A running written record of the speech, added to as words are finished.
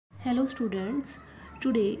Hello students,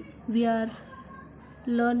 today we are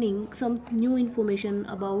learning some new information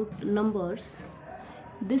about numbers.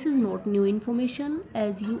 This is not new information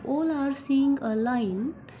as you all are seeing a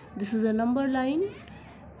line. This is a number line.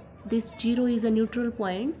 This 0 is a neutral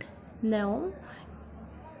point. Now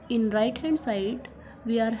in right hand side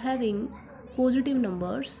we are having positive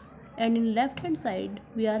numbers and in left hand side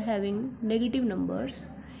we are having negative numbers.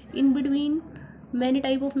 In between many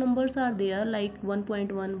type of numbers are there like 1.1,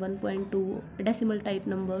 1.2 decimal type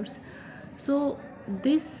numbers. So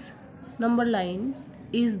this number line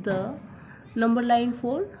is the number line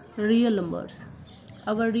for real numbers.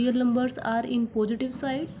 Our real numbers are in positive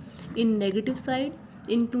side, in negative side,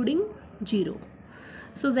 including 0.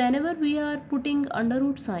 So whenever we are putting under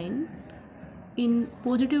root sign in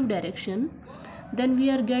positive direction, then we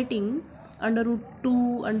are getting under root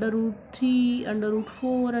 2, under root 3, under root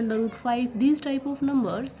 4, under root 5, these type of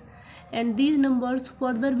numbers. And these numbers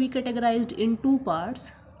further be categorized in two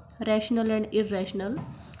parts, rational and irrational.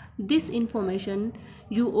 This information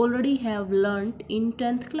you already have learnt in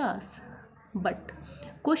 10th class. But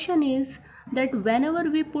question is that whenever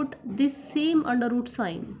we put this same under root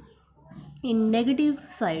sign in negative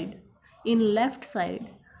side, in left side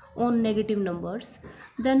on negative numbers,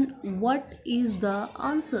 then what is the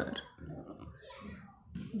answer?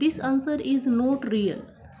 This answer is not real.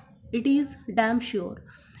 It is damn sure.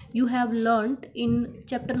 You have learnt in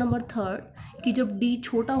chapter number 3rd कि जब d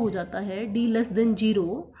छोटा हो जाता है, d less than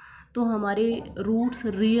 0, तो हमारे roots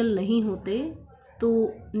real नहीं होते. तो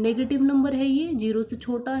नेगेटिव नंबर है ये, 0 से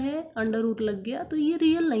छोटा है, अंडर रूट लग गया तो ये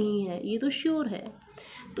रियल नहीं है, ये तो श्योर है.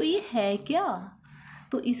 तो ये है क्या?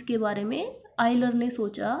 तो इसके बारे में आइलर ने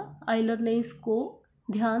सोचा. आइलर ने इसको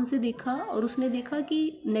ध्यान से देखा और उसने देखा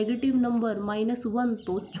कि नेगेटिव नंबर -1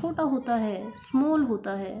 तो छोटा होता है, स्मॉल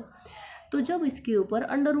होता है. तो जब इसके ऊपर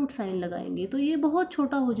अंडर रूट साइन लगाएंगे तो ये बहुत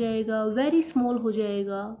छोटा हो जाएगा, वेरी स्मॉल हो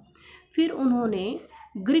जाएगा. फिर उन्होंने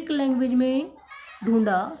ग्रीक लैंग्वेज में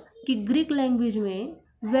ढूंढा कि ग्रीक लैंग्वेज में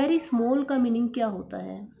वेरी स्मॉल का मीनिंग क्या होता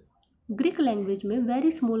है. ग्रीक लैंग्वेज में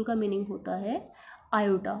वेरी स्मॉल का मीनिंग होता है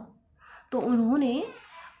आयोटा. तो उन्होंने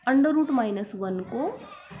अंडर रूट -1 को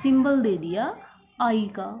सिंबल दे दिया आई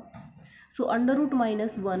का. सो अंडर रूट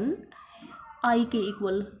 -1 आई के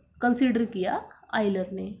इक्वल कंसिडर किया आइलर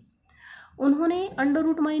ने. उन्होंने अंडर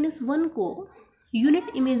रूट -1 को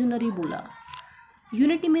यूनिट इमेजिनरी बोला.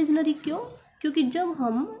 यूनिट इमेजिनरी क्यों? क्योंकि जब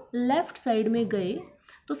हम लेफ्ट साइड में गए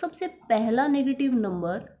तो सबसे पहला नेगेटिव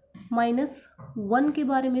नंबर -1 के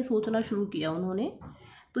बारे में सोचना शुरू किया उन्होंने.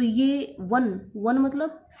 तो ये 1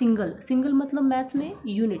 मतलब सिंगल मतलब मैथ्स में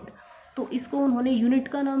यूनिट, तो इसको उन्होंने यूनिट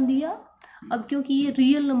का नाम दिया. अब क्योंकि ये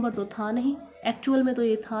रियल नंबर तो था नहीं, एक्चुअल में तो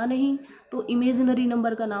ये था नहीं, तो इमेजिनरी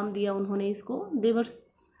नंबर का नाम दिया उन्होंने इसको. दे वर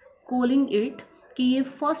कॉलिंग इट कि ये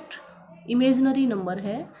फर्स्ट इमेजिनरी नंबर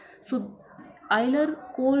है. सो Euler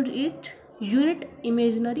called it unit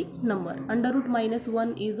imaginary number. Under root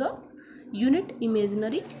 -1 is a unit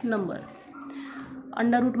imaginary number.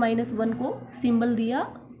 Under root -1 को सिंबल दिया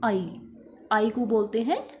आई को बोलते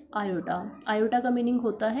हैं आयोटा. आयोटा का मीनिंग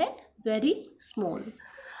होता है वेरी स्मॉल.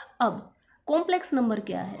 अब कॉम्प्लेक्स नंबर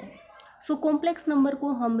क्या है? सो कॉम्प्लेक्स नंबर को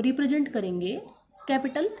हम रिप्रेजेंट करेंगे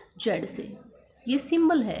कैपिटल जेड से. ये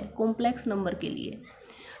सिंबल है कॉम्प्लेक्स नंबर के लिए.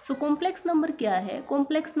 सो कॉम्प्लेक्स नंबर क्या है?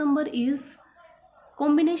 Complex number is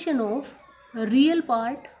combination of real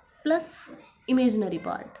part plus imaginary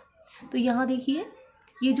part. तो यहाँ देखिए,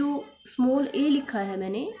 ये जो स्मॉल a लिखा है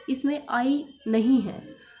मैंने, इसमें i नहीं है,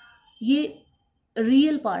 ये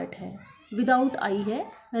रियल पार्ट है, विदाउट i है,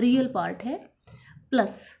 रियल पार्ट है.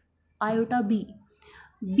 Plus iota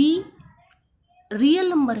b real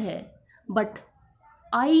number है बट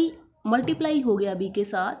i मल्टीप्लाई हो गया b के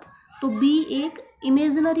साथ, तो b एक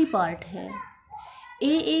इमेजिनरी पार्ट है.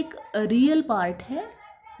 a एक रियल पार्ट है,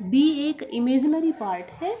 b एक इमेजिनरी पार्ट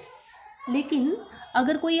है. लेकिन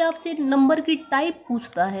अगर कोई आपसे नंबर की टाइप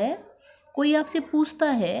पूछता है, कोई आपसे पूछता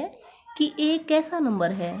है कि a कैसा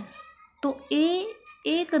नंबर है, तो a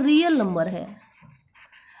एक रियल नंबर है.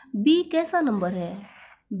 b कैसा नंबर है?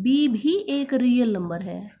 b भी एक रियल नंबर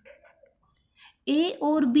है. a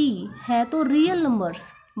और b है तो रियल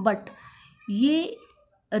नंबर्स, बट ये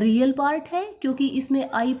रियल पार्ट है क्योंकि इसमें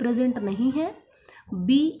i प्रेजेंट नहीं है.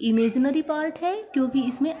 b इमेजिनरी पार्ट है क्योंकि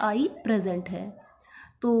इसमें i प्रेजेंट है.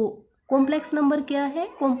 तो कॉम्प्लेक्स नंबर क्या है?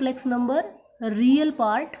 Complex number real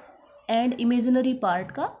part and imaginary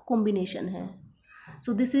part का कॉम्बिनेशन है.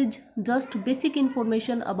 So this is just basic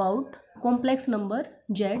information about complex number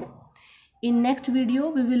z. In next video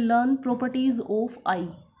we will learn properties of I.